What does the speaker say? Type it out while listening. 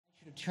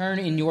turn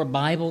in your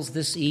Bibles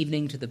this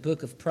evening to the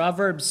book of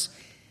Proverbs.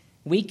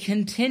 We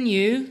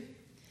continue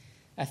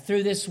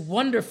through this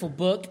wonderful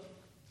book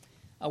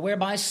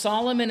whereby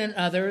Solomon and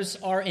others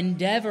are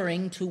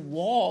endeavoring to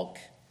walk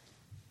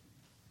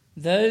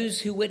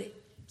those who would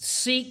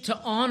seek to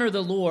honor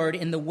the Lord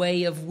in the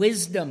way of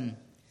wisdom.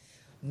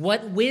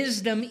 What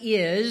wisdom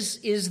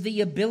is the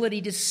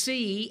ability to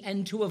see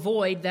and to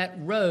avoid that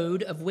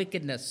road of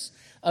wickedness,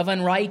 of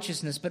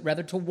unrighteousness, but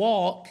rather to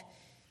walk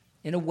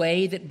in a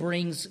way that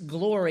brings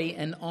glory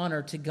and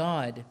honor to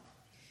God.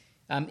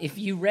 If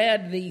you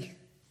read the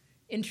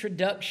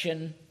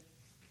introduction,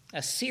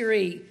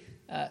 Siri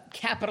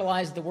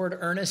capitalized the word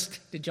Ernest.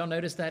 Did y'all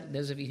notice that?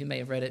 Those of you who may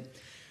have read it.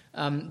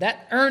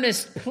 That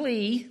earnest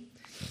plea,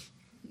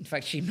 in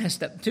fact, she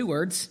messed up two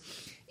words,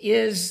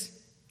 is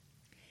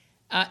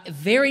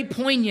very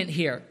poignant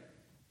here,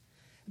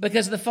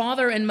 because the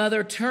father and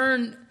mother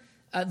turn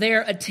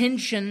their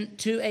attention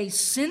to a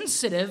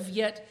sensitive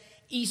yet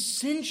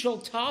essential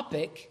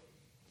topic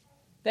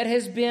that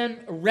has been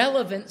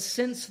relevant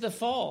since the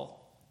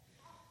fall.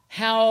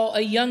 How a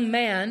young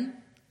man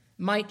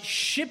might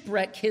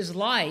shipwreck his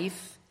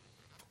life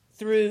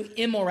through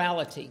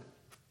immorality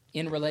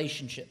in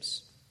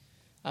relationships.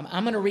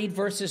 I'm going to read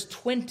verses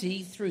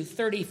 20 through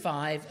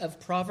 35 of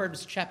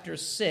Proverbs chapter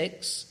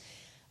 6.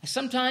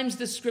 Sometimes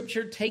the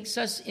scripture takes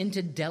us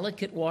into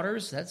delicate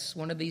waters. That's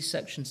one of these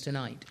sections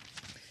tonight.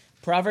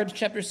 Proverbs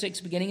chapter 6,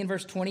 beginning in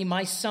verse 20,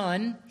 "My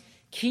son,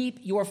 keep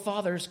your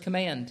father's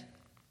command,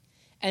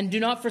 and do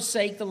not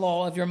forsake the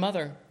law of your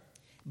mother.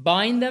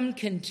 Bind them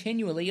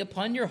continually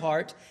upon your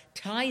heart,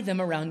 tie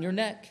them around your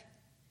neck.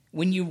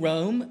 When you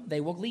roam, they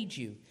will lead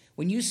you.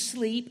 When you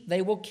sleep,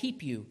 they will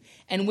keep you.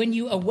 And when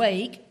you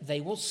awake, they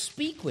will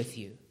speak with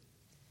you.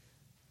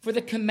 For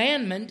the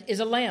commandment is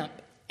a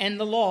lamp, and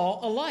the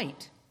law a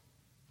light.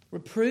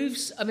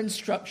 Reproofs of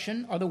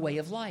instruction are the way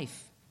of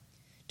life,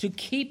 to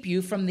keep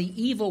you from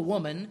the evil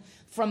woman,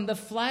 from the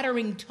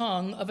flattering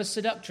tongue of a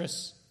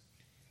seductress.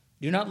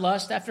 Do not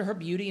lust after her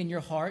beauty in your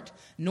heart,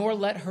 nor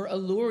let her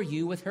allure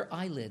you with her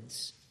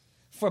eyelids.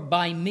 For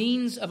by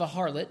means of a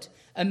harlot,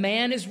 a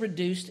man is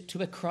reduced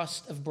to a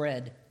crust of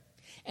bread,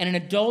 and an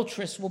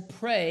adulteress will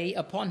prey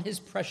upon his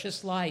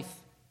precious life.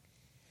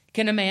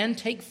 Can a man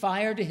take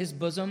fire to his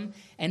bosom,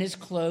 and his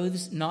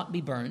clothes not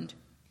be burned?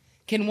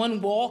 Can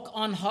one walk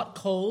on hot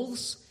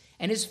coals,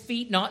 and his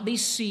feet not be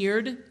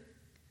seared?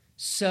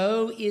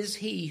 So is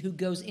he who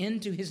goes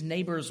into his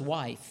neighbor's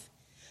wife.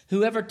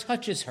 Whoever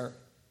touches her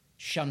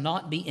shall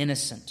not be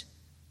innocent.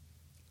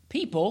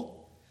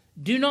 People,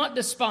 do not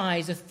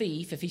despise a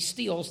thief if he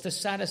steals to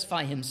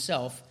satisfy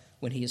himself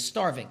when he is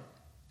starving.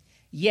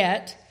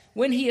 Yet,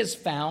 when he is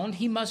found,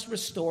 he must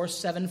restore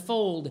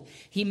sevenfold.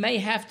 He may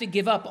have to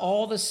give up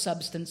all the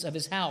substance of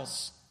his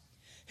house.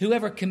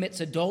 Whoever commits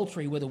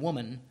adultery with a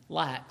woman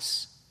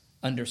lacks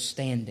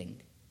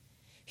understanding.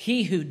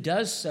 He who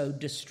does so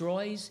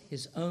destroys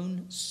his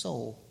own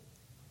soul.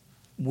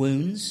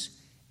 Wounds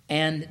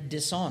and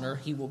dishonor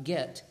he will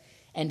get,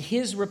 and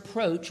his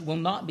reproach will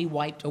not be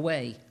wiped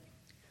away.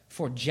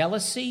 For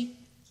jealousy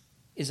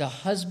is a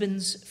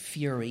husband's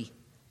fury.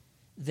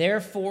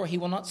 Therefore he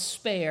will not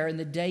spare in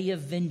the day of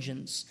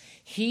vengeance.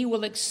 He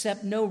will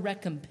accept no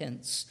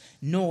recompense,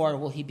 nor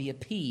will he be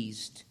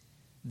appeased,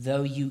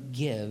 though you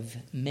give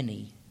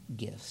many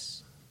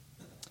gifts.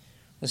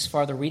 Thus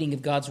far, the reading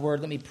of God's word.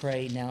 Let me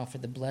pray now for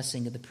the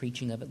blessing of the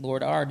preaching of it.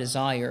 Lord, our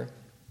desire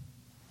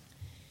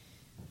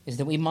is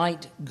that we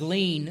might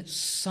glean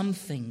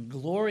something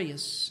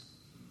glorious,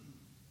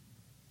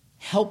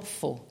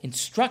 helpful,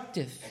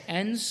 instructive,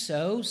 and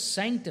so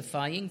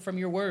sanctifying from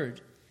your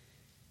word.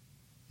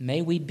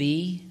 May we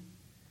be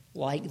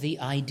like the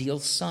ideal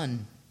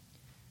son,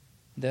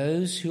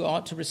 those who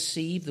ought to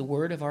receive the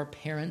word of our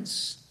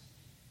parents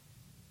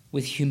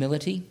with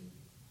humility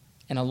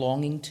and a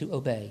longing to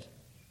obey.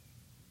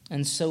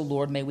 And so,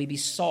 Lord, may we be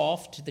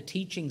soft to the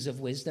teachings of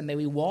wisdom. May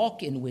we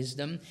walk in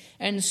wisdom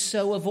and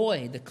so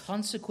avoid the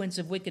consequence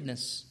of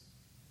wickedness.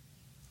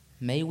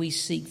 May we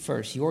seek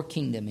first your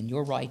kingdom and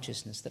your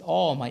righteousness, that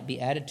all might be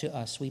added to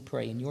us, we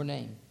pray in your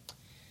name.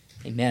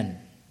 Amen.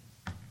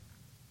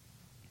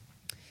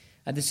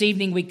 This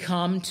evening we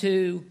come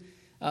to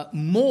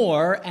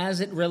more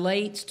as it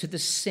relates to the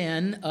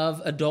sin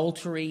of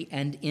adultery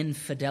and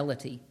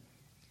infidelity.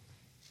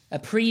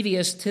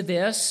 Previous to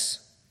this,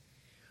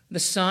 the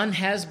son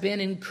has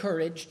been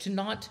encouraged to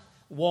not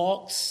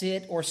walk,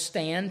 sit, or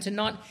stand, to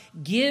not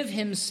give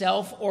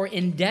himself or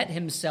indebt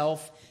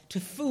himself to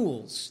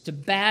fools, to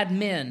bad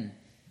men,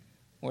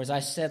 or as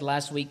I said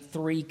last week,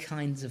 three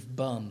kinds of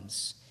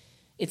bums.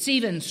 It's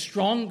even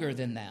stronger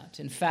than that.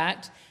 In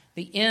fact,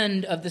 the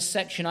end of the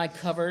section I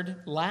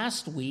covered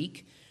last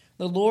week,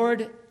 the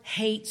Lord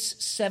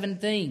hates 7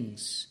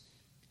 things: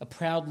 a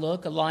proud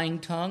look, a lying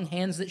tongue,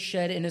 hands that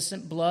shed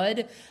innocent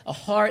blood, a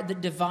heart that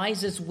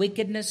devises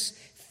wickedness,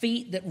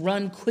 feet that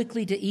run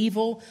quickly to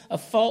evil, a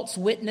false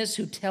witness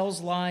who tells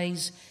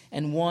lies,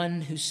 and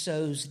one who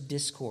sows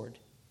discord.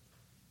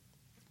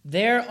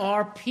 There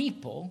are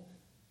people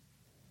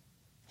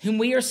whom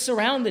we are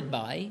surrounded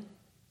by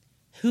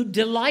who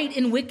delight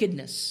in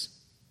wickedness.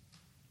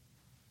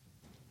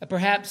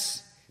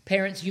 Perhaps,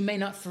 parents, you may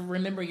not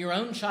remember your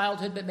own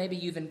childhood, but maybe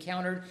you've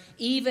encountered,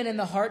 even in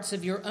the hearts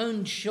of your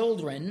own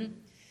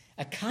children,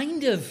 a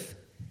kind of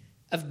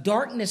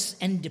darkness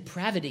and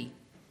depravity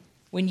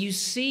when you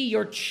see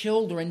your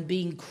children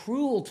being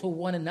cruel to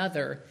one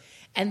another,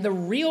 and the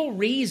real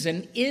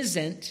reason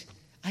isn't,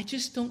 I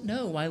just don't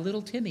know why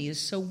little Timmy is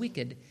so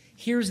wicked.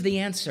 Here's the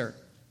answer.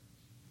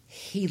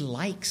 He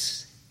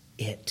likes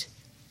it.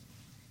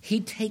 He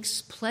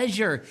takes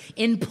pleasure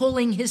in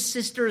pulling his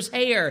sister's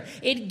hair.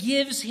 It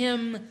gives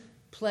him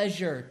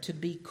pleasure to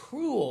be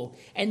cruel.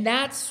 And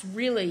that's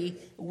really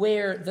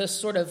where the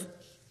sort of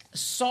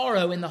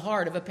sorrow in the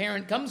heart of a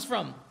parent comes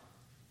from.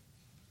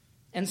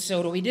 And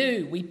so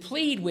do. We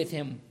plead with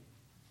him.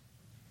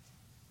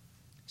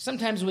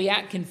 Sometimes we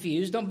act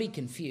confused. Don't be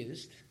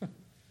confused.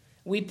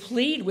 We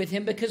plead with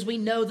him because we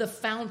know the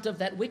fount of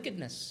that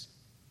wickedness.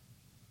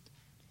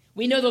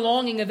 We know the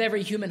longing of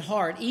every human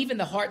heart, even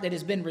the heart that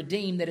has been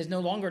redeemed, that is no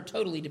longer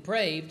totally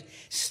depraved,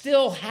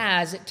 still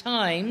has at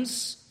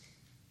times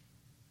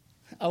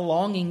a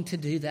longing to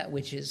do that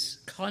which is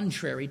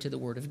contrary to the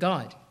Word of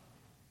God.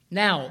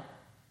 Now,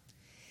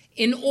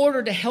 in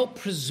order to help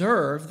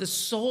preserve the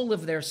soul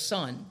of their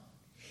son,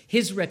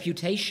 his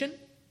reputation,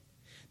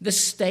 the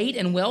state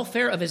and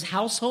welfare of his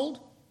household,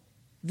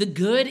 the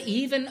good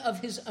even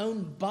of his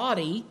own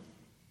body,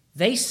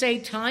 they say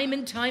time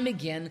and time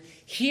again,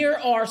 here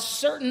are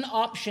certain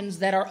options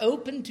that are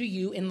open to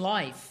you in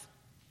life.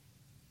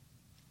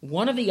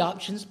 One of the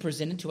options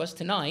presented to us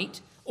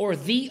tonight, or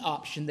the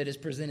option that is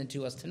presented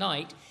to us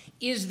tonight,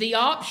 is the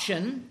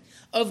option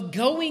of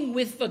going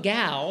with the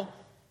gal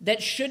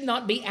that should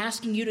not be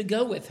asking you to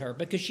go with her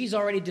because she's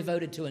already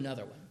devoted to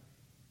another one.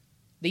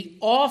 The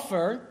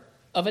offer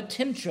of a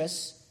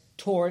temptress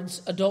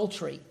towards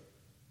adultery.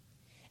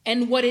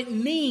 And what it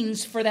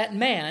means for that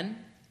man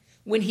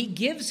when he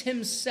gives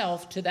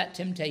himself to that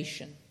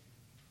temptation,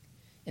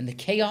 and the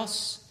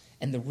chaos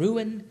and the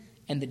ruin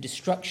and the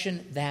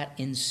destruction that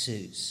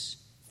ensues.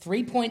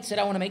 3 points that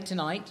I want to make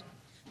tonight.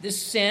 The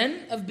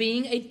sin of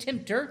being a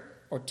tempter,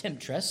 or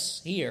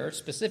temptress here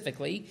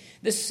specifically.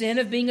 The sin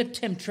of being a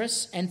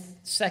temptress. And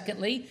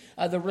secondly,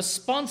 the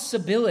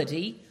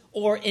responsibility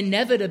or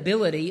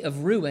inevitability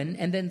of ruin.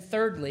 And then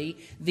thirdly,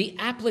 the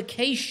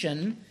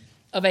application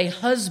of a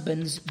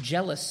husband's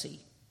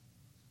jealousy.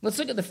 Let's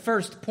look at the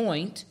first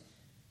point.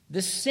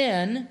 The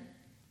sin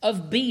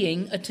of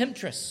being a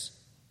temptress.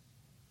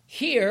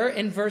 Here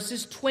in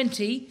verses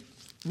 20,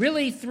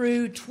 really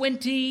through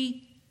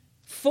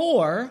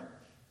 24,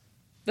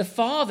 the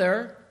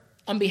father,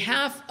 on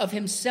behalf of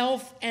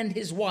himself and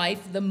his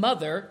wife, the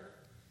mother,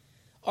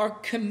 are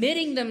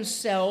committing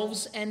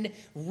themselves and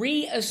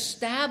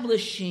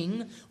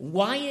reestablishing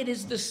why it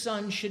is the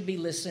son should be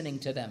listening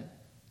to them.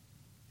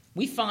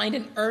 We find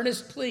an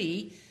earnest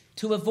plea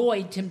to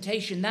avoid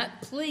temptation.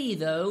 That plea,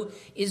 though,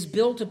 is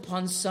built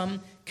upon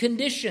some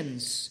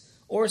conditions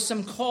or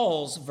some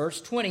calls.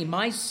 Verse 20,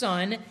 my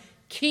son,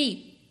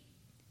 keep.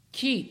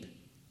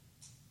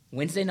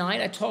 Wednesday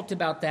night, I talked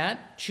about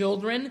that.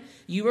 Children,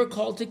 you are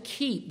called to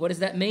keep. What does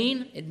that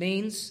mean? It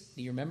means,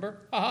 do you remember?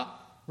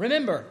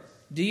 Remember.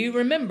 Do you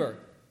remember?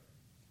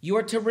 You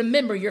are to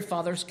remember your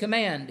father's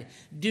command.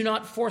 Do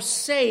not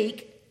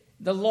forsake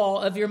the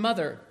law of your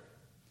mother.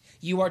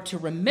 You are to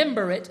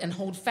remember it and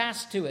hold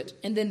fast to it.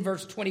 And then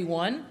verse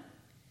 21,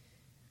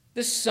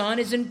 the son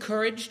is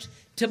encouraged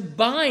to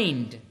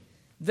bind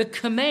the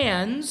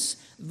commands,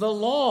 the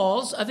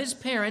laws of his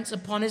parents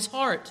upon his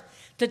heart,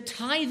 to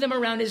tie them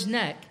around his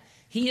neck.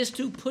 He is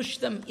to push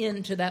them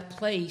into that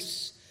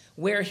place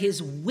where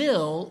his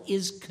will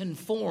is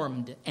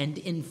conformed and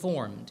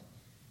informed.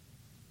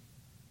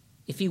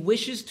 If he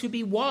wishes to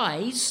be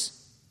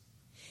wise,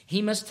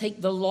 he must take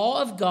the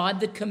law of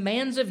God, the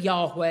commands of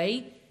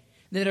Yahweh,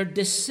 that are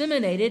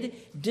disseminated,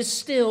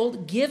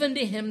 distilled, given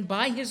to him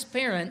by his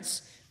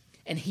parents,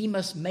 and he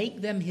must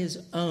make them his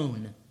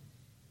own.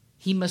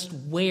 He must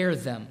wear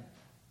them.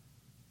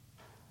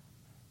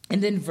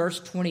 And then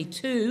verse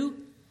 22,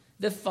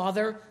 the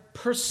father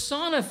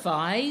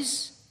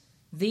personifies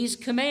these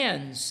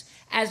commands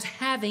as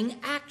having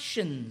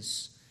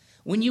actions.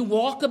 When you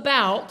walk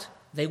about,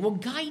 they will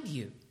guide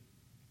you.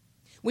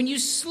 When you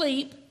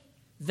sleep,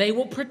 they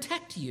will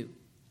protect you.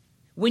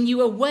 When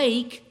you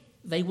awake,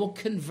 they will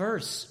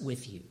converse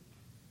with you.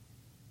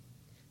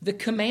 The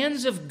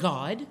commands of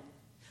God,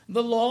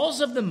 the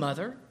laws of the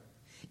mother,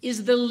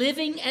 is the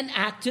living and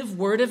active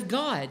Word of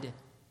God.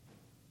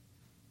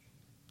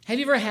 Have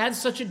you ever had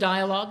such a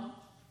dialogue?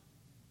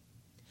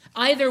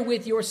 Either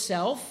with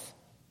yourself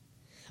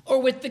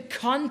or with the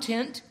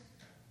content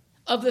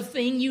of the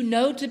thing you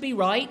know to be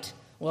right.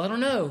 Well, I don't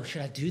know.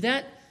 Should I do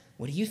that?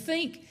 What do you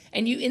think?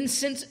 And you, in a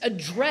sense,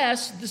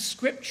 address the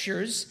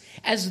Scriptures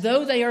as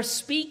though they are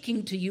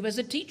speaking to you as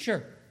a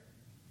teacher.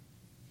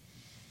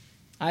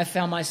 I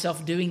found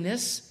myself doing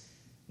this,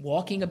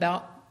 walking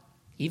about,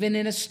 even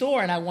in a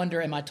store, and I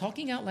wonder, am I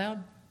talking out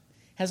loud?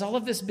 Has all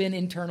of this been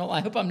internal?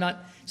 I hope I'm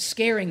not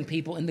scaring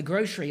people in the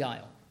grocery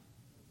aisle.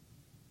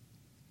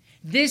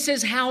 This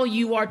is how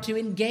you are to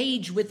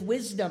engage with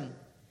wisdom,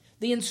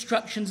 the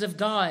instructions of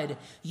God.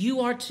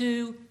 You are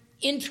to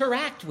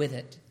interact with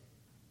it.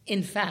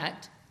 In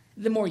fact,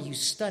 the more you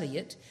study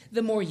it,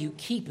 the more you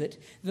keep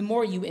it, the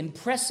more you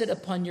impress it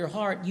upon your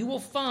heart, you will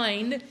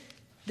find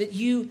that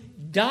you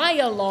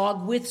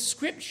dialogue with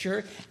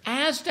Scripture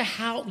as to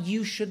how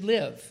you should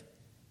live.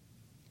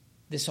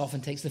 This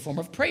often takes the form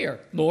of prayer.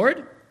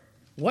 Lord,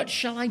 what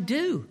shall I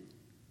do?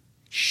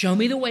 Show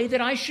me the way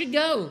that I should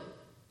go.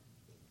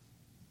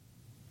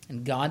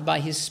 And God, by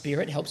His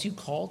Spirit, helps you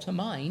call to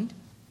mind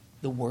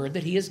the word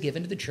that He has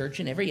given to the church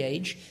in every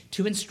age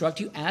to instruct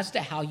you as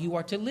to how you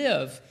are to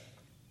live.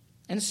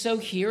 And so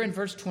here in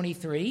verse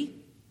 23,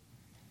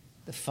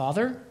 the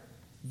Father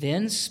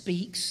then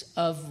speaks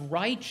of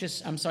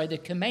the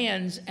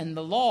commands and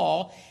the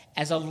law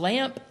as a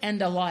lamp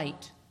and a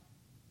light.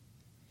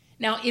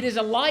 Now, it is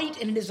a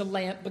light and it is a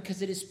lamp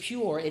because it is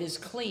pure, it is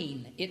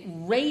clean, it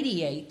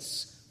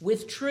radiates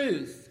with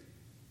truth.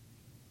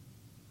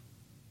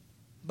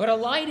 But a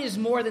light is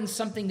more than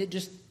something that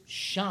just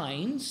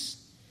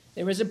shines.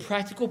 There is a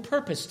practical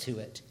purpose to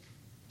it.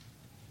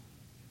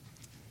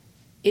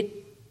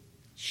 It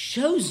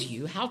shows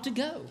you how to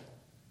go,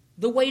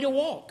 the way to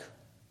walk.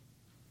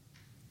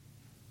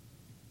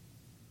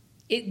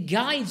 It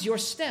guides your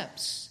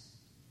steps.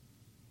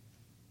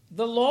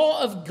 The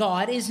law of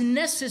God is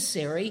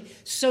necessary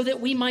so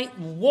that we might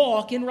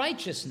walk in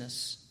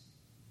righteousness.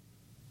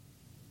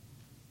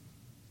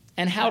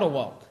 And how to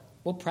walk?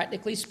 Well,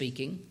 practically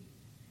speaking,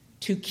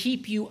 to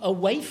keep you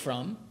away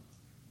from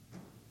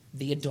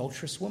the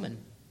adulterous woman,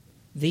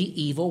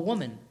 the evil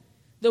woman,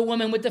 the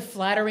woman with the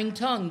flattering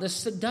tongue, the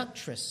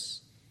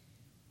seductress.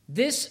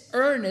 This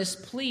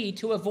earnest plea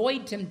to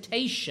avoid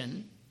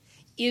temptation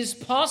is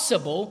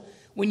possible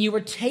when you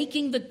are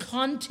taking the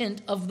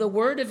content of the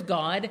Word of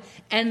God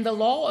and the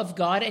law of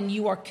God and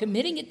you are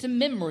committing it to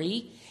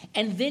memory,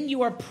 and then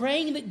you are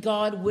praying that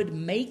God would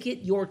make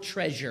it your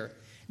treasure,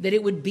 that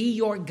it would be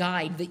your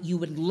guide, that you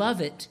would love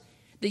it,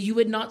 that you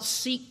would not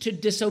seek to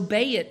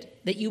disobey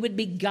it, that you would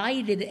be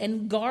guided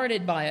and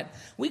guarded by it.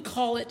 We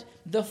call it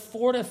the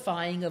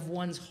fortifying of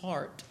one's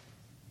heart.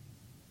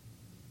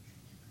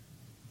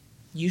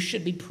 You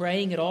should be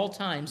praying at all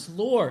times,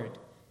 Lord,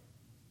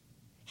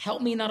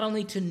 help me not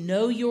only to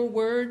know your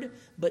word,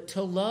 but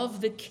to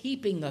love the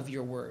keeping of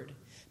your word.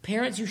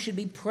 Parents, you should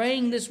be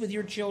praying this with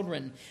your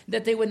children,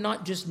 that they would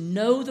not just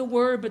know the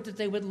word, but that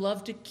they would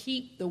love to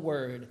keep the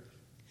word.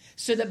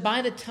 So that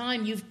by the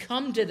time you've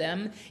come to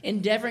them,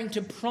 endeavoring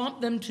to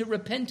prompt them to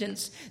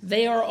repentance,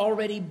 they are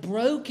already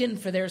broken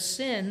for their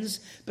sins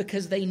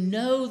because they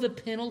know the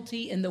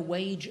penalty and the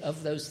wage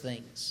of those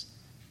things.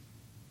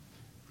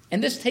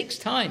 And this takes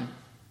time.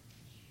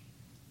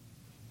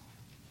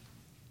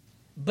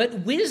 But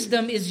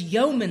wisdom is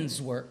yeoman's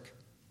work.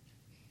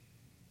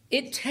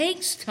 It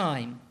takes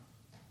time.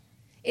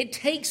 It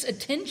takes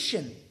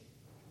attention.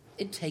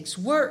 It takes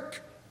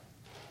work.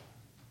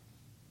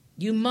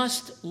 You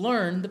must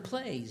learn the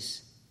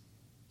plays.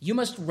 You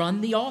must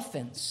run the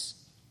offense.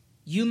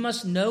 You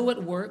must know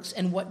what works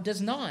and what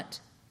does not.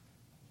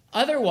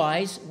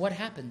 Otherwise, what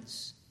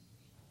happens?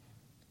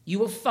 You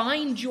will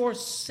find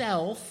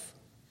yourself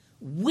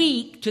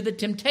weak to the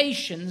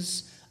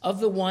temptations of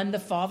the one the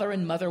father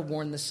and mother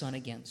warned the son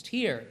against.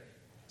 Here,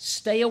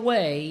 stay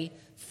away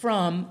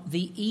from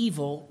the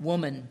evil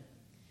woman.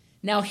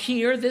 Now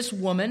here, this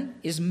woman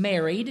is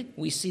married.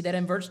 We see that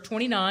in verse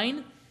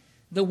 29.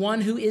 The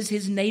one who is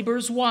his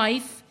neighbor's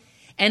wife.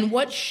 And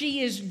what she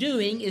is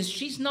doing is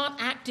she's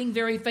not acting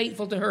very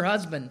faithful to her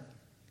husband.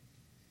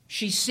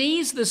 She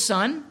sees the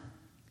son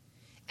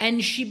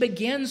and she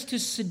begins to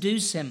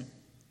seduce him.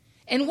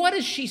 And what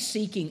is she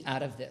seeking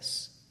out of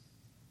this?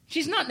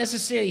 She's not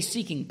necessarily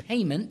seeking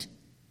payment,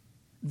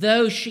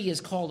 though she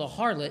is called a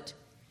harlot.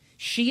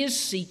 She is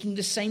seeking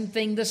the same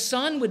thing the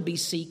son would be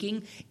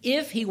seeking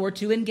if he were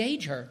to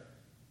engage her.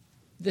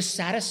 The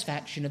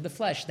satisfaction of the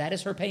flesh, that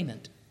is her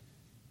payment.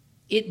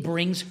 It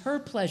brings her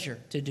pleasure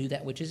to do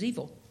that which is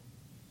evil.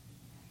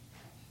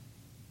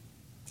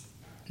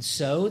 And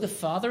so the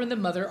father and the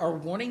mother are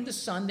warning the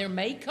son, there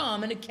may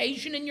come an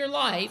occasion in your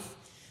life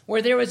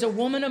where there is a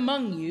woman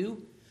among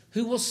you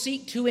who will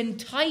seek to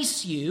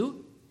entice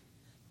you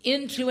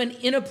into an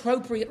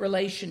inappropriate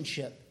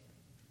relationship.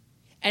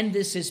 And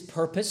this is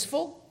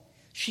purposeful.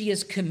 She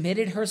has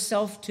committed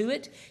herself to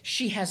it.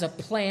 She has a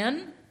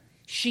plan.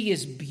 She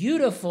is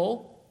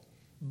beautiful,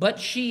 but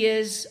she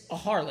is a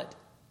harlot,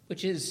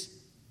 which is,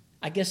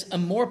 I guess, a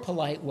more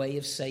polite way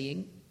of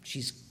saying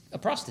she's a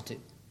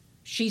prostitute.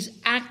 She's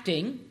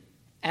acting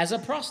as a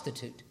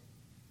prostitute.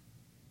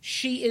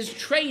 She is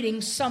trading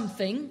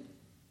something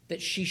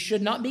that she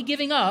should not be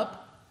giving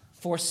up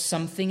for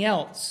something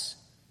else.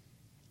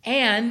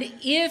 And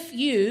if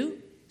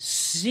you,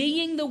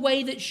 seeing the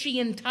way that she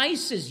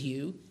entices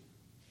you,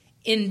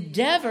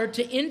 endeavor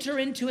to enter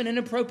into an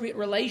inappropriate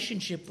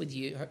relationship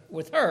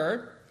with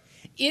her,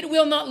 it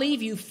will not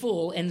leave you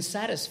full and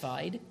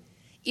satisfied.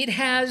 It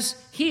has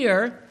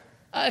here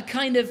a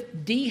kind of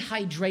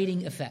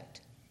dehydrating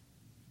effect.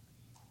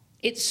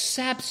 It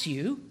saps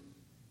you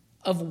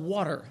of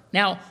water.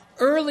 Now,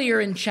 earlier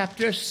in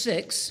chapter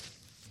 5,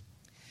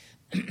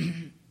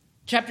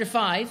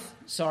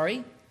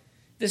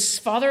 this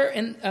father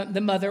and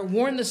the mother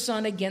warn the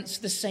son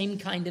against the same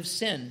kind of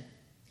sin.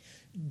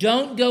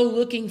 Don't go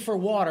looking for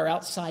water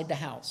outside the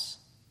house.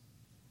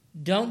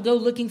 Don't go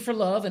looking for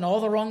love in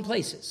all the wrong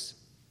places.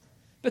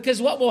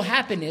 Because what will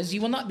happen is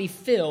you will not be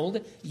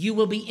filled, you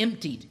will be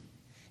emptied.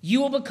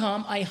 You will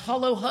become a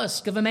hollow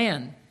husk of a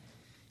man.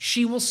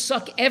 She will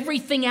suck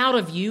everything out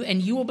of you,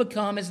 and you will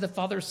become, as the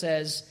Father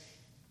says,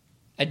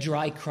 a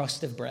dry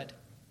crust of bread.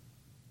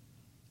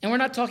 And we're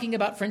not talking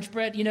about French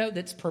bread,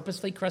 that's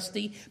purposely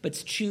crusty, but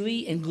it's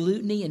chewy and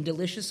gluteny and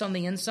delicious on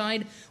the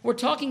inside. We're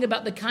talking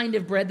about the kind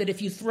of bread that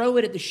if you throw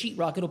it at the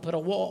sheetrock, it'll put a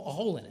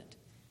hole in it.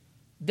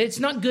 It's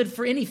not good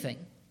for anything.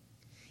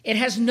 It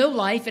has no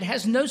life. It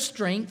has no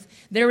strength.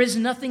 There is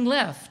nothing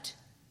left.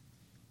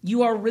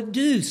 You are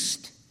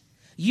reduced.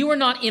 You are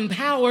not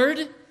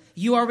empowered.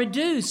 You are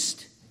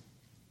reduced.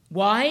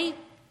 Why?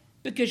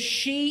 Because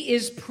she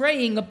is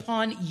preying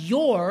upon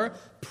your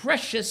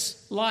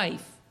precious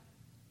life.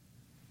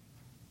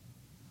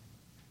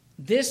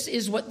 This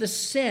is what the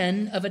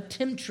sin of a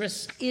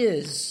temptress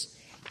is.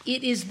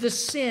 It is the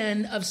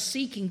sin of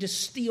seeking to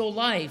steal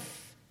life.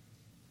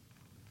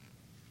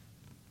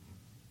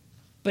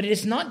 But it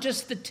is not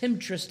just the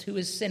temptress who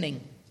is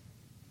sinning.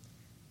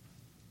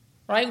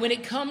 Right? When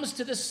it comes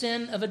to the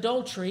sin of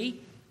adultery,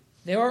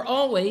 there are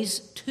always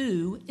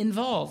two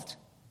involved.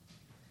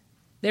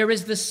 There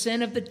is the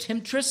sin of the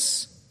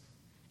temptress,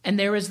 and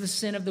there is the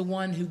sin of the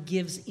one who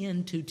gives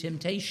in to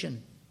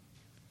temptation.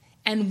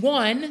 And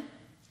one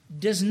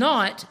does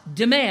not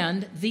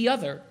demand the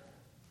other.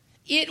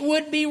 It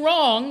would be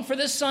wrong for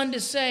the son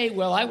to say,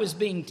 well, I was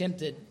being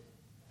tempted.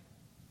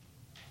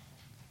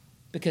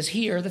 Because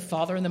here the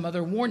father and the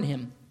mother warn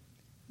him,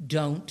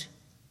 don't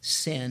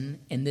sin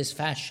in this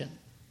fashion.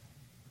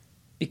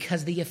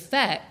 Because the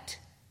effect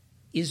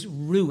is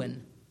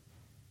ruin.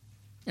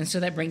 And so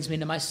that brings me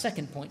to my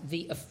second point,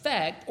 the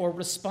effect or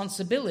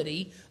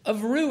responsibility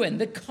of ruin.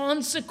 The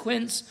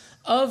consequence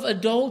of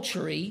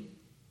adultery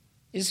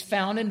is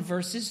found in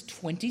verses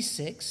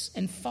 26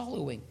 and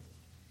following.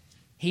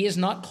 He is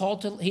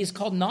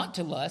called not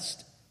to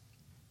lust.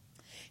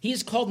 He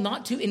is called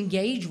not to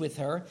engage with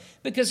her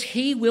because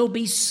he will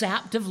be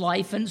sapped of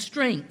life and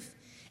strength.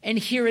 And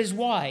here is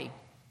why.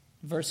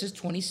 Verses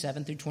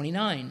 27 through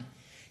 29.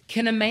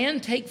 Can a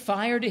man take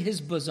fire to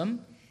his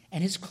bosom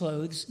and his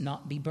clothes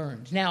not be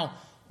burned? Now,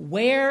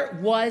 where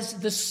was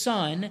the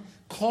son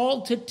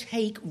called to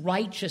take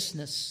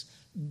righteousness,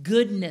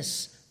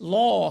 goodness,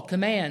 law,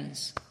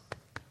 commands?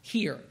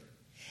 Here.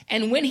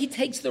 And when he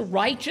takes the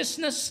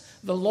righteousness,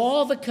 the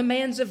law, the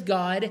commands of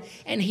God,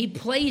 and he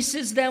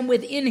places them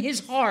within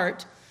his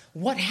heart,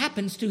 what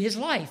happens to his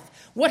life?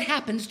 What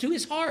happens to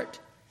his heart?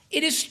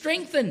 It is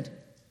strengthened.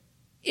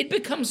 It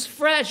becomes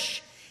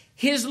fresh.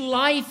 His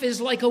life is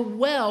like a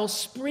well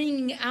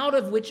springing out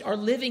of which are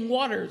living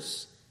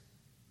waters.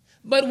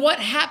 But what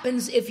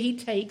happens if he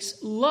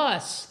takes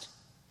lust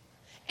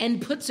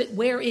and puts it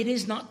where it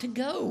is not to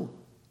go?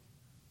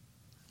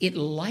 It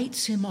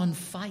lights him on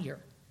fire.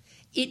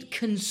 It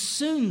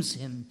consumes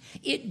him.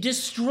 It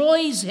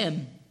destroys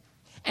him.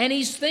 And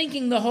he's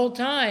thinking the whole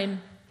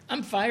time,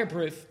 I'm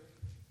fireproof.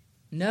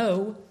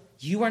 No,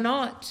 you are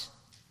not.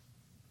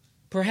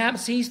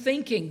 Perhaps he's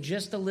thinking,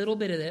 just a little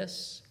bit of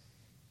this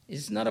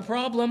is not a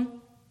problem.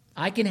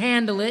 I can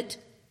handle it.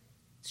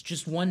 It's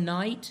just one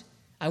night.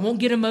 I won't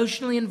get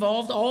emotionally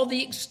involved. All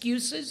the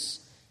excuses.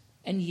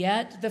 And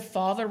yet the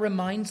father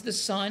reminds the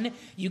son,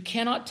 you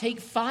cannot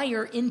take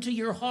fire into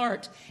your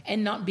heart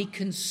and not be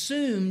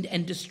consumed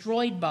and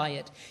destroyed by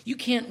it. You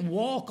can't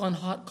walk on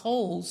hot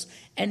coals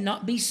and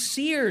not be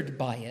seared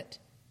by it.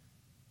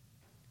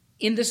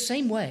 In the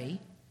same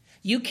way,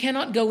 you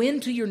cannot go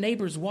into your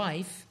neighbor's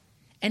wife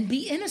and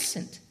be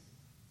innocent.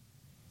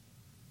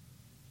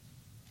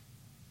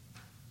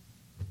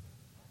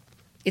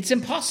 It's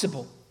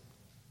impossible.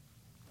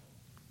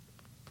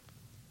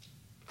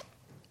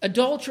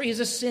 Adultery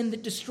is a sin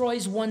that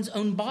destroys one's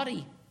own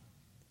body.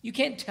 You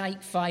can't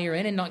take fire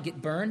in and not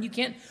get burned. You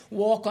can't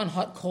walk on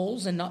hot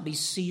coals and not be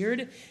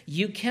seared.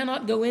 You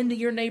cannot go into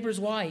your neighbor's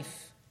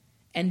wife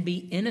and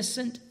be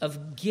innocent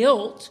of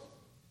guilt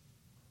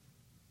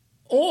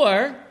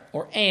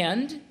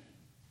and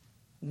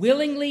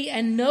willingly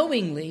and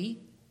knowingly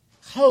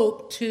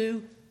hope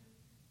to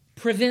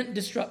prevent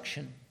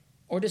destruction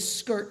or to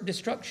skirt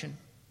destruction.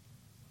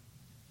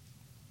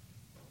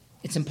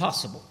 It's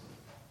impossible.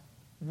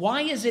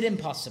 Why is it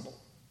impossible?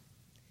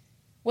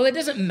 Well, it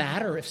doesn't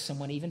matter if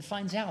someone even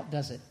finds out,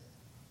 does it?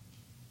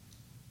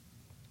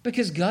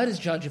 Because God is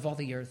judge of all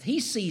the earth. He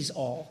sees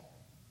all.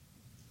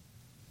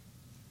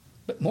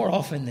 But more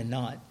often than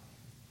not,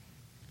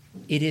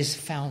 it is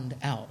found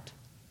out.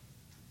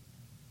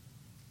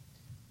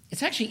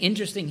 It's actually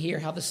interesting here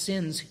how the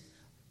sins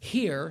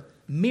here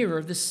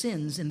mirror the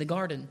sins in the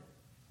garden.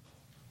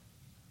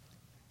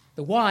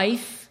 The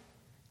wife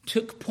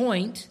took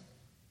point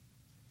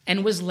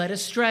and was led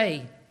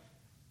astray.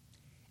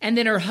 And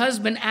then her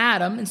husband,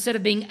 Adam, instead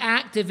of being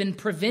active in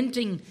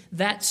preventing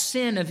that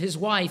sin of his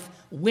wife,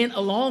 went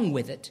along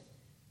with it.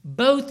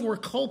 Both were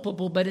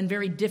culpable, but in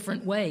very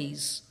different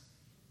ways.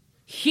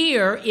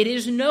 Here, it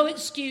is no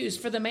excuse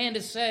for the man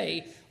to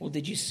say, well,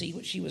 did you see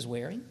what she was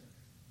wearing?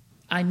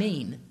 I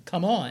mean,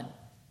 come on.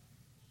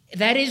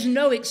 That is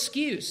no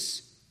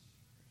excuse.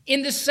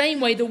 In the same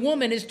way, the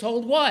woman is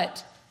told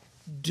what?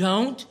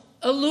 Don't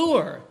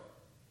allure.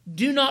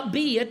 Do not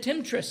be a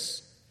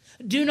temptress.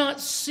 Do not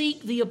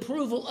seek the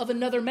approval of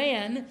another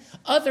man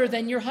other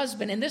than your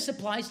husband. And this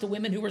applies to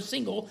women who are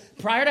single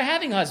prior to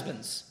having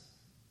husbands.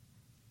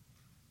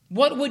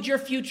 What would your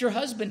future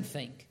husband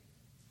think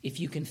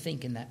if you can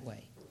think in that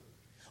way?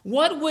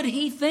 What would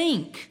he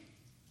think?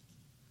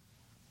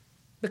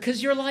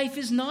 Because your life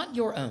is not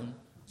your own.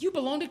 You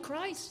belong to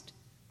Christ.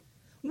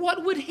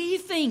 What would he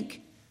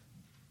think?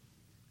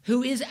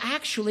 Who is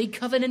actually,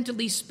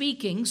 covenantally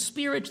speaking,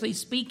 spiritually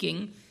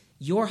speaking,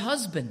 your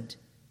husband.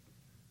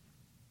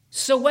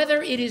 So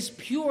whether it is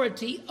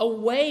purity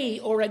away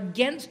or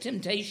against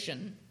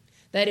temptation,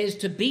 that is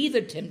to be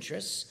the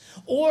temptress,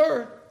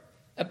 or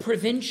a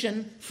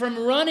prevention from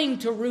running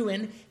to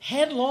ruin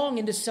headlong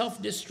into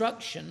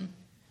self-destruction,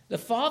 the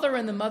father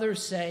and the mother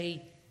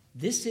say,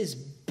 this is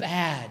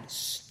bad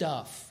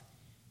stuff.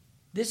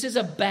 This is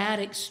a bad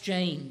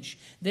exchange.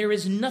 There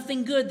is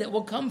nothing good that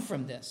will come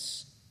from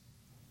this.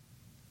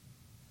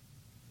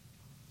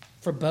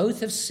 For both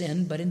have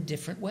sinned, but in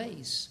different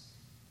ways.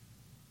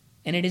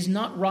 And it is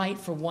not right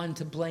for one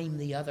to blame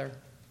the other.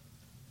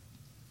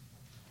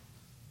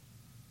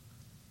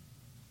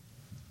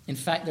 In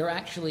fact, there are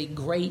actually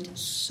great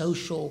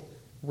social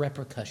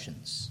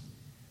repercussions.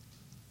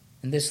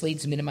 And this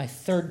leads me to my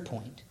third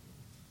point,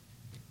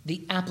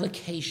 the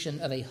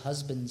application of a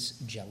husband's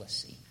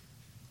jealousy.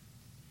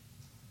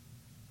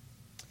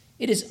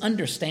 It is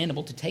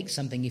understandable to take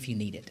something if you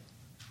need it.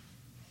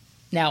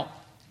 Now,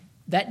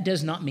 that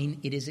does not mean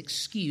it is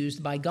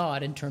excused by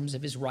God in terms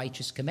of his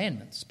righteous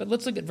commandments. But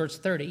let's look at verse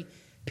 30.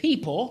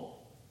 People,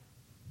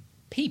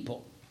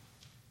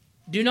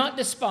 do not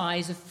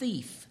despise a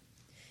thief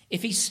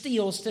if he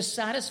steals to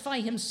satisfy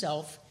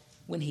himself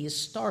when he is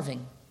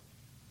starving.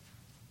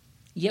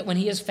 Yet when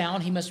he is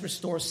found, he must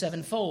restore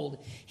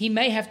sevenfold. He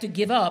may have to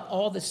give up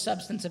all the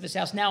substance of his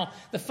house. Now,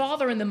 the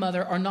father and the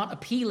mother are not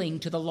appealing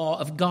to the law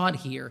of God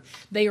here.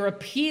 They are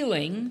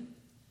appealing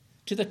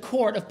to the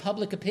court of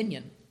public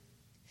opinion.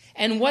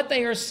 And what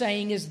they are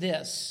saying is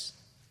this: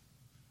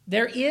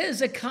 there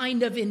is a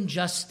kind of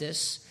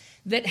injustice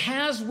that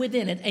has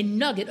within it a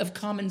nugget of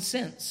common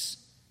sense.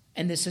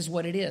 And this is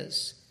what it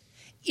is.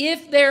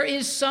 If there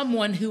is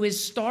someone who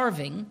is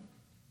starving,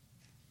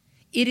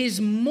 it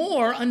is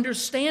more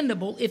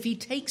understandable if he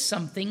takes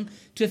something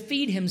to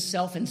feed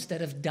himself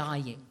instead of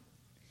dying.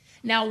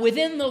 Now,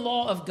 within the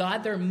law of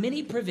God, there are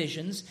many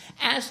provisions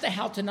as to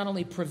how to not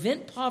only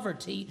prevent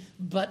poverty,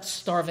 but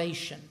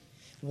starvation.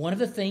 One of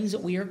the things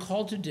that we are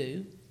called to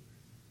do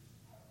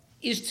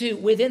is to,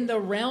 within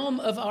the realm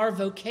of our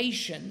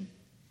vocation,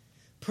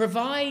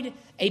 provide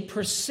a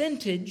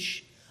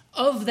percentage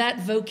of that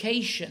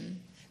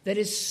vocation that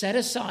is set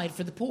aside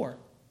for the poor.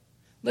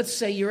 Let's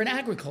say you're in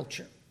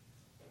agriculture.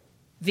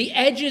 The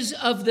edges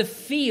of the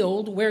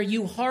field where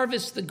you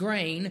harvest the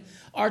grain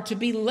are to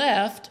be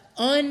left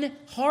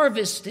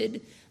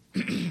unharvested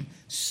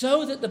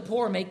so that the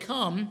poor may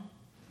come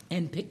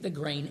and pick the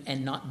grain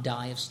and not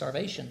die of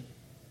starvation.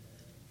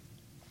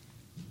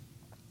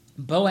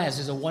 Boaz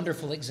is a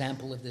wonderful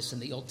example of this in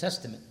the Old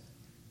Testament.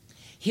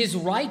 His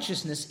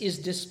righteousness is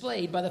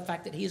displayed by the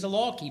fact that he is a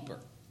lawkeeper.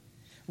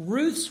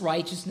 Ruth's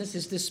righteousness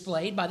is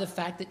displayed by the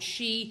fact that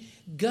she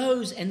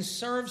goes and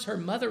serves her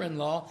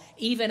mother-in-law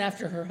even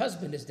after her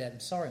husband is dead. I'm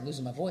sorry, I'm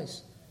losing my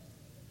voice.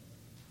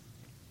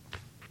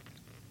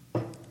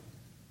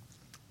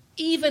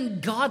 Even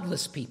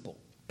godless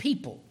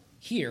people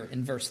here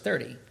in verse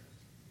 30,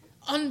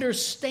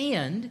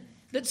 understand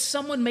that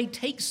someone may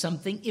take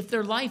something if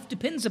their life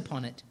depends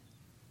upon it.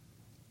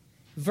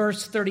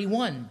 Verse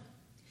 31,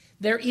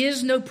 there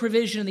is no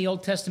provision in the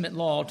Old Testament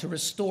law to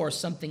restore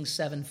something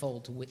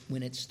sevenfold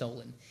when it's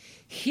stolen.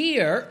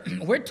 Here,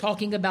 we're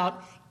talking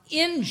about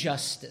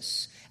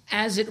injustice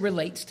as it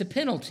relates to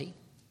penalty.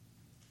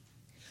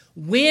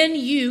 When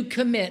you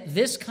commit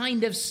this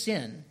kind of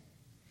sin,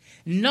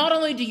 not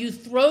only do you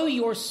throw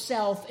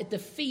yourself at the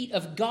feet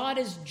of God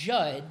as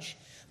judge,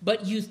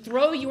 but you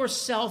throw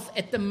yourself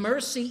at the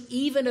mercy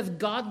even of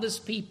godless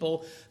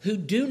people who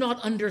do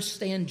not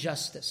understand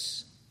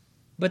justice.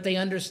 But they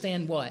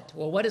understand what?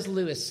 Well, what does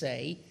Lewis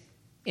say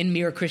in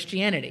Mere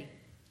Christianity?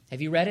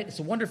 Have you read it? It's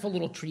a wonderful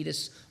little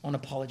treatise on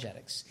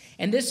apologetics.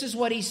 And this is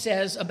what he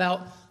says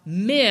about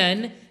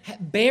men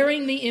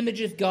bearing the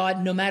image of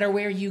God no matter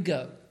where you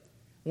go.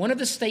 One of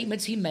the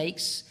statements he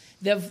makes,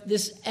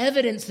 this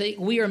evidence that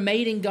we are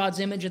made in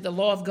God's image, that the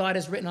law of God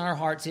is written on our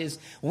hearts, is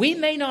we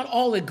may not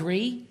all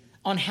agree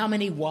on how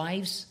many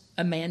wives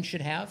a man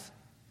should have,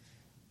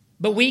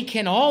 but we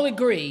can all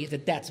agree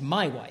that that's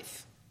my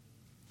wife.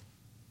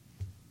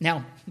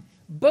 Now,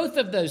 both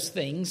of those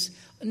things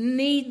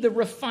need the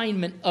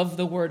refinement of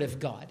the Word of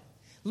God.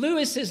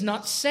 Lewis is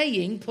not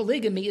saying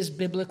polygamy is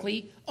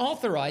biblically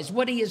authorized.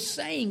 What he is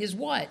saying is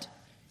what?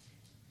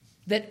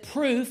 That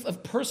proof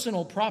of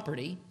personal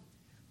property,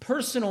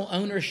 personal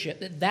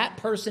ownership, that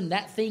person,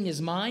 that thing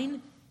is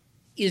mine,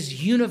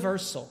 is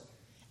universal.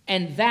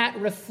 And that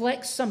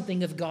reflects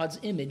something of God's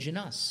image in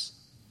us.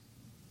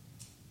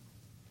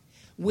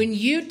 When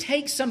you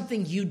take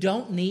something you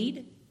don't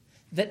need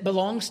that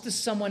belongs to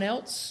someone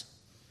else,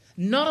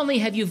 not only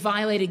have you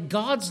violated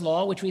God's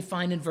law, which we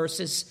find in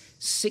verses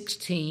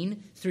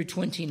 16 through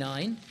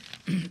 29,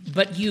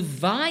 but you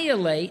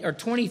violate, or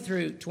 20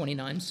 through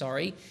 29,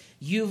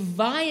 you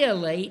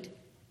violate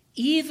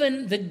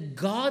even the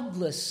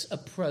godless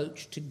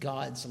approach to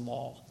God's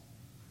law.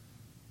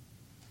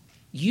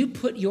 You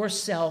put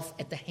yourself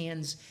at the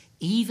hands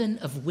even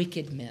of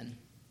wicked men.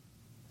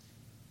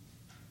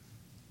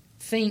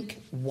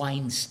 Think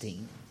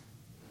Weinstein,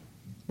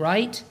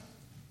 right?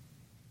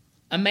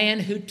 A man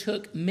who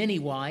took many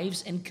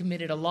wives and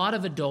committed a lot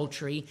of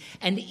adultery,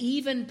 and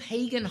even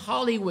pagan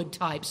Hollywood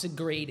types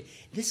agreed,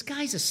 this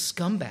guy's a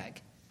scumbag.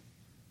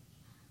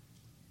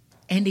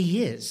 And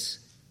he is.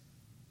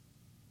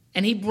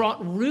 And he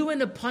brought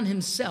ruin upon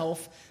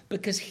himself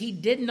because he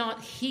did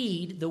not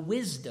heed the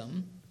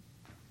wisdom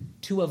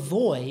to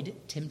avoid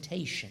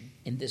temptation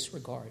in this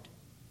regard.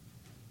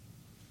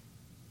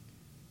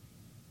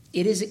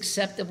 It is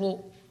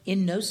acceptable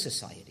in no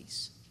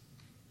societies.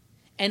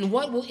 And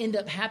what will end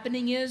up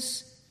happening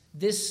is,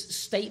 this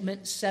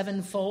statement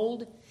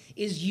sevenfold,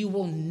 is you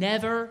will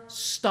never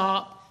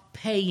stop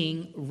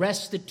paying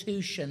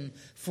restitution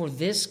for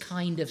this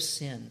kind of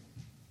sin.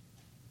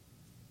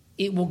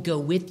 It will go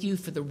with you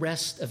for the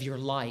rest of your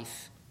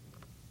life.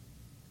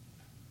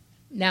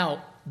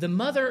 Now, the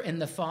mother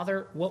and the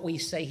father, what we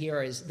say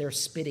here is they're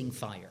spitting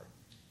fire.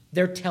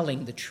 They're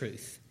telling the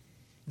truth.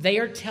 They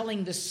are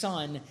telling the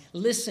son,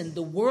 listen,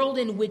 the world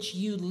in which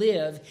you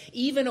live,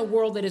 even a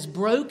world that is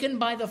broken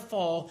by the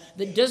fall,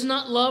 that does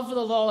not love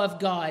the law of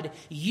God,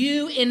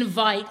 you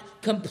invite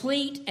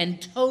complete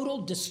and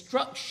total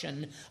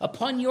destruction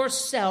upon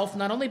yourself,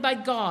 not only by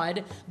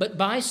God, but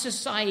by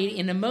society.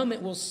 In a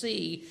moment we'll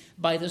see,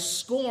 by the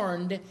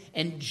scorned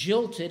and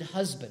jilted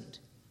husband.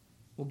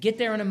 We'll get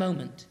there in a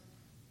moment.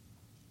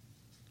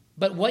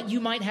 But what you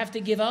might have to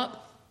give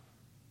up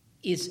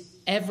is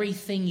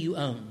everything you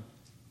own.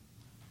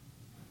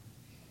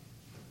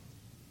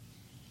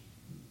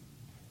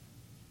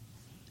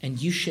 And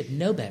you should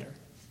know better.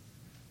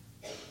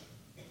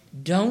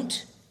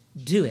 Don't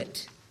do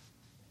it.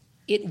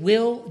 It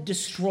will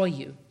destroy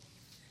you.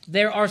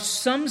 There are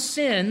some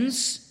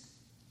sins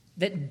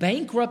that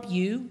bankrupt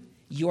you,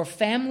 your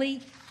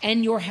family,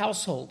 and your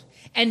household.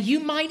 And you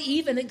might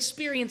even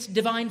experience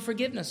divine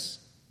forgiveness.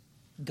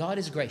 God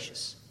is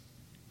gracious.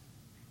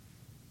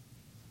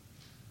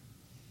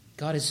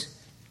 God is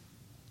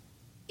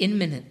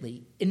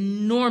eminently,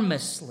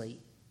 enormously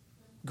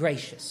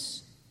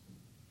gracious.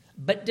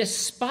 But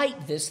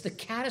despite this, the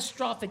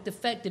catastrophic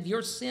effect of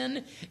your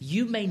sin,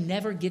 you may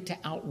never get to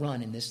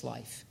outrun in this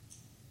life.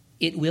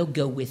 It will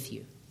go with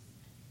you.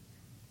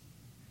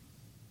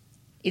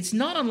 It's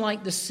not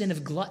unlike the sin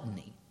of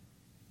gluttony.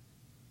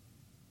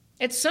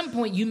 At some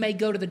point, you may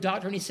go to the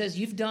doctor and he says,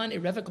 you've done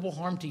irrevocable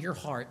harm to your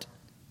heart.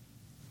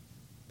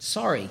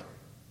 Sorry.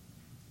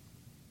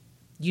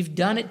 You've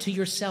done it to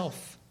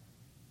yourself.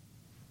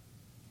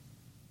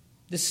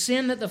 The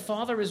sin that the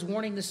Father is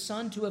warning the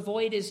Son to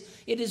avoid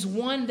is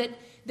one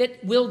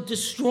that will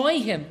destroy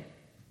him.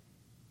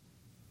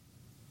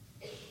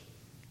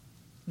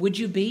 Would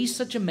you be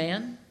such a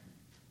man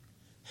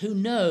who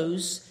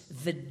knows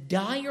the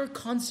dire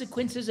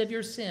consequences of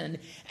your sin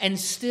and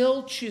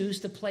still choose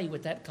to play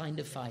with that kind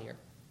of fire?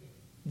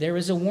 There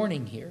is a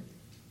warning here.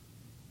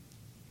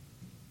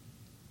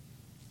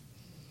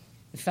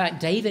 In fact,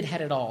 David had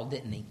it all,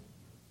 didn't he?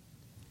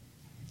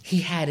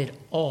 He had it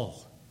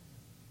all.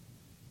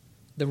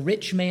 The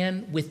rich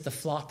man with the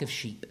flock of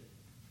sheep,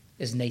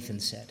 as Nathan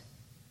said.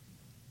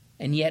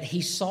 And yet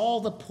he saw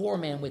the poor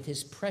man with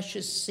his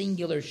precious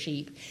singular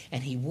sheep,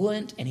 and he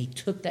went and he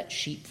took that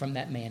sheep from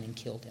that man and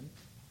killed him.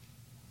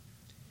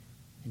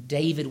 And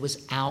David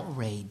was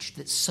outraged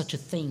that such a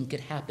thing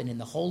could happen in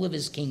the whole of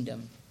his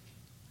kingdom.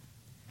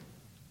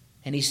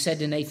 And he said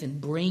to Nathan,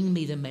 bring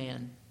me the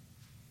man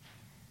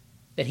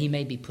that he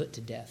may be put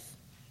to death.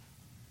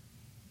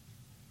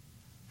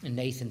 And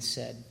Nathan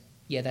said,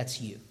 yeah,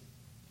 that's you.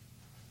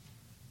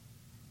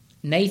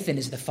 Nathan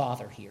is the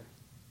father here.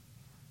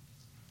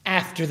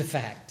 After the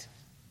fact.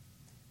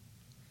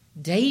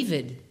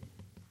 David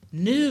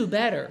knew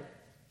better.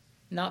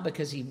 Not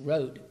because he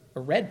wrote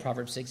or read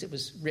Proverbs 6. It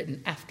was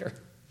written after.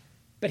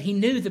 But he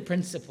knew the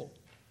principle.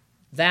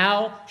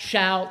 Thou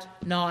shalt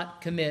not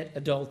commit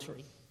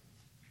adultery.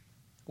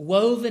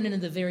 Woven into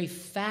the very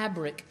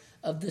fabric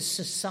of the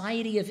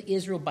society of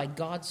Israel by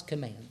God's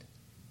command.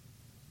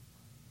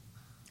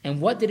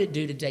 And what did it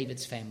do to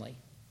David's family?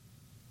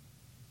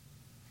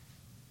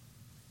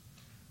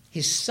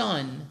 His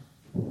son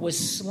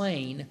was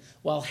slain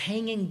while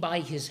hanging by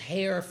his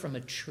hair from a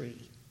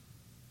tree.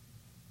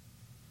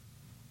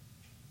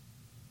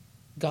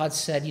 God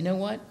said, you know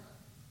what?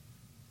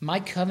 My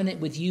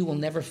covenant with you will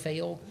never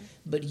fail,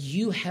 but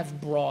you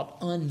have brought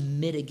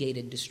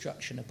unmitigated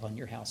destruction upon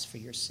your house for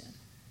your sin.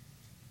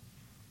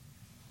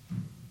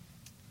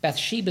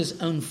 Bathsheba's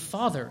own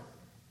father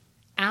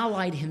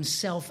allied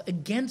himself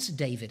against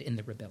David in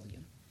the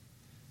rebellion.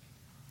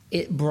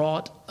 It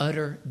brought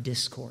utter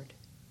discord.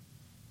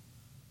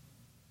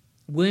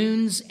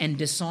 Wounds and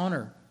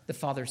dishonor, the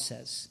father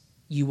says,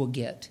 you will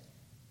get,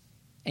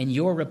 and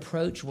your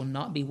reproach will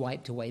not be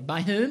wiped away.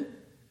 By whom?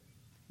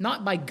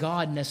 Not by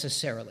God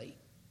necessarily,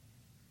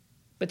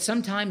 but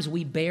sometimes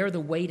we bear the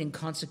weight and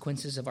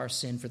consequences of our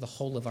sin for the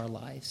whole of our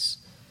lives.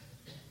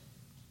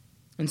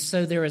 And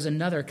so there is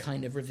another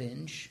kind of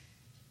revenge.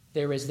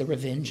 There is the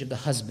revenge of the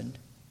husband.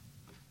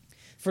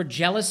 For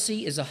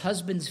jealousy is a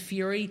husband's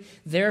fury,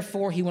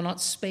 therefore he will not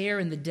spare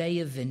in the day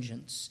of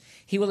vengeance.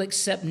 He will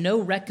accept no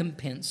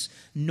recompense,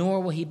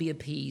 nor will he be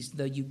appeased,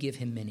 though you give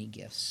him many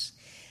gifts.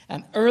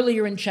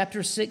 Earlier in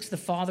chapter 6, the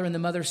father and the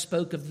mother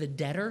spoke of the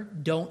debtor.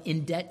 Don't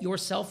indebt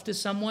yourself to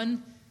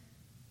someone.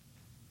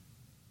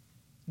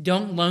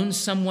 Don't loan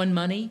someone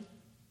money.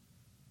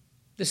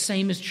 The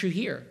same is true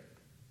here.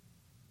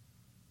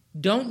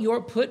 Don't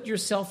put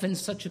yourself in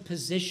such a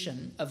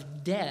position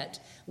of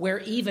debt where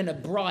even a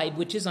bribe,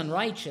 which is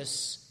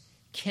unrighteous,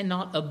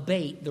 cannot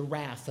abate the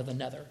wrath of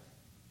another.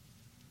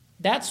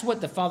 That's what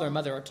the father and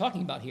mother are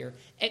talking about here.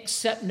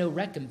 Accept no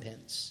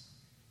recompense.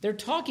 They're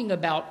talking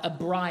about a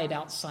bribe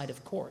outside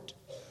of court.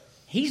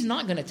 He's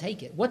not going to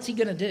take it. What's he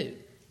going to do?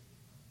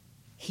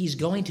 He's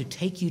going to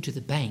take you to the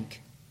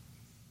bank.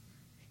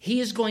 He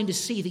is going to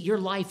see that your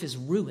life is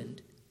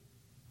ruined.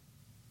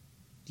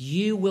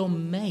 You will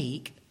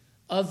make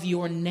of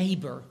your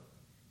neighbor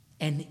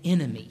an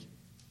enemy.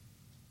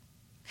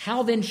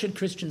 How then should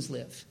Christians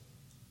live?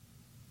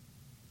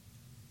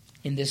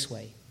 In this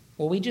way.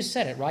 Well, we just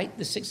said it, right?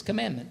 The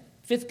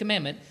fifth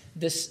commandment,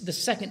 the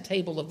second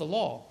table of the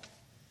law.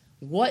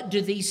 What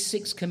do these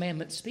 6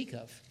 commandments speak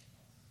of?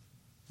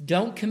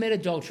 Don't commit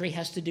adultery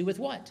has to do with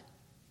what?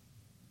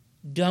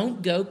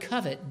 Don't go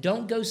covet.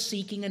 Don't go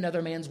seeking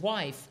another man's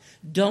wife.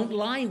 Don't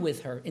lie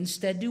with her.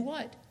 Instead, do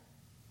what?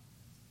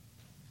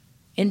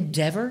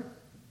 Endeavor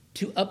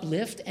to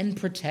uplift and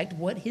protect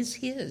what is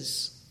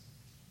his.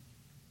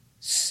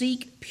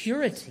 Seek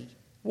purity.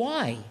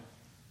 Why?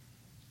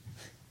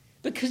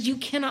 Because you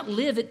cannot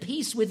live at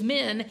peace with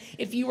men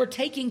if you are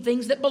taking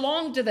things that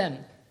belong to them.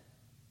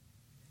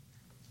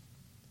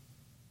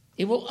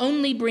 It will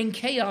only bring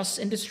chaos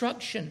and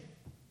destruction.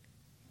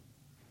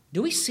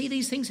 Do we see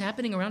these things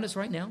happening around us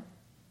right now?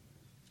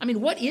 I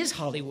mean, what is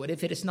Hollywood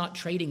if it is not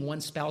trading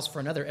one spouse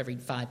for another every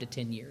 5 to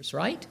 10 years,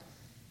 right?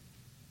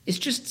 It's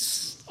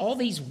just all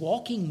these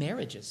walking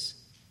marriages.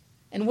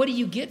 And what do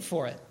you get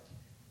for it?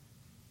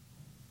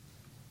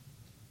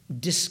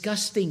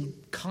 Disgusting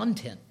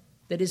content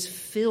that is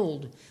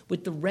filled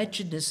with the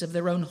wretchedness of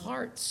their own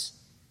hearts.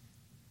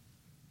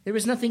 There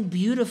is nothing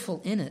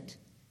beautiful in it.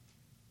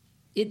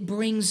 It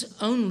brings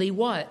only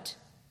what?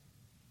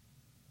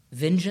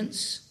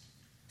 Vengeance,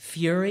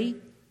 fury,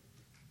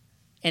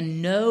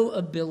 and no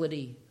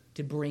ability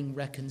to bring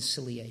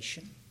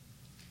reconciliation.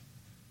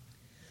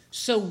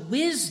 So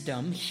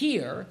wisdom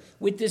here,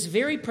 with this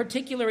very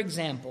particular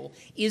example,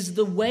 is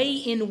the way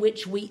in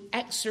which we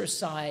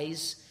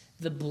exercise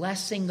the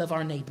blessing of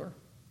our neighbor.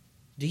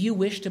 Do you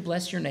wish to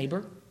bless your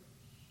neighbor?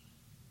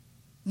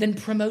 Then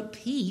promote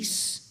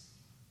peace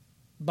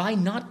by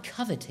not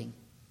coveting,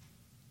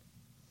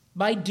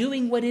 by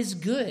doing what is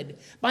good,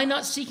 by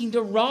not seeking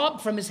to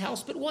rob from his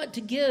house, but what?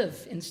 To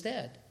give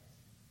instead.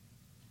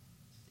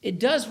 It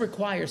does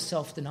require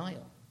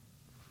self-denial.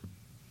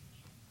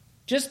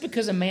 Just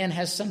because a man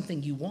has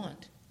something you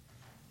want,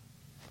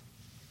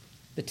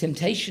 the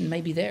temptation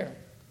may be there.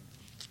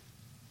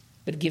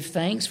 But give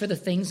thanks for the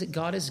things that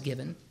God has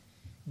given.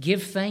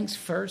 Give thanks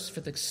first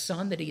for the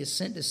Son that he has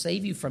sent to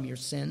save you from your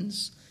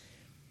sins.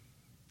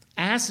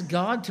 Ask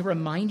God to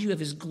remind you of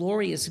his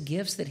glorious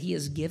gifts that he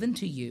has given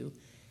to you.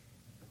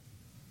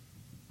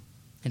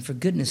 And for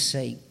goodness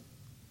sake,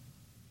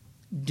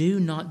 do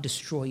not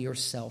destroy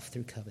yourself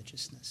through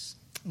covetousness.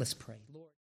 Let's pray. Lord.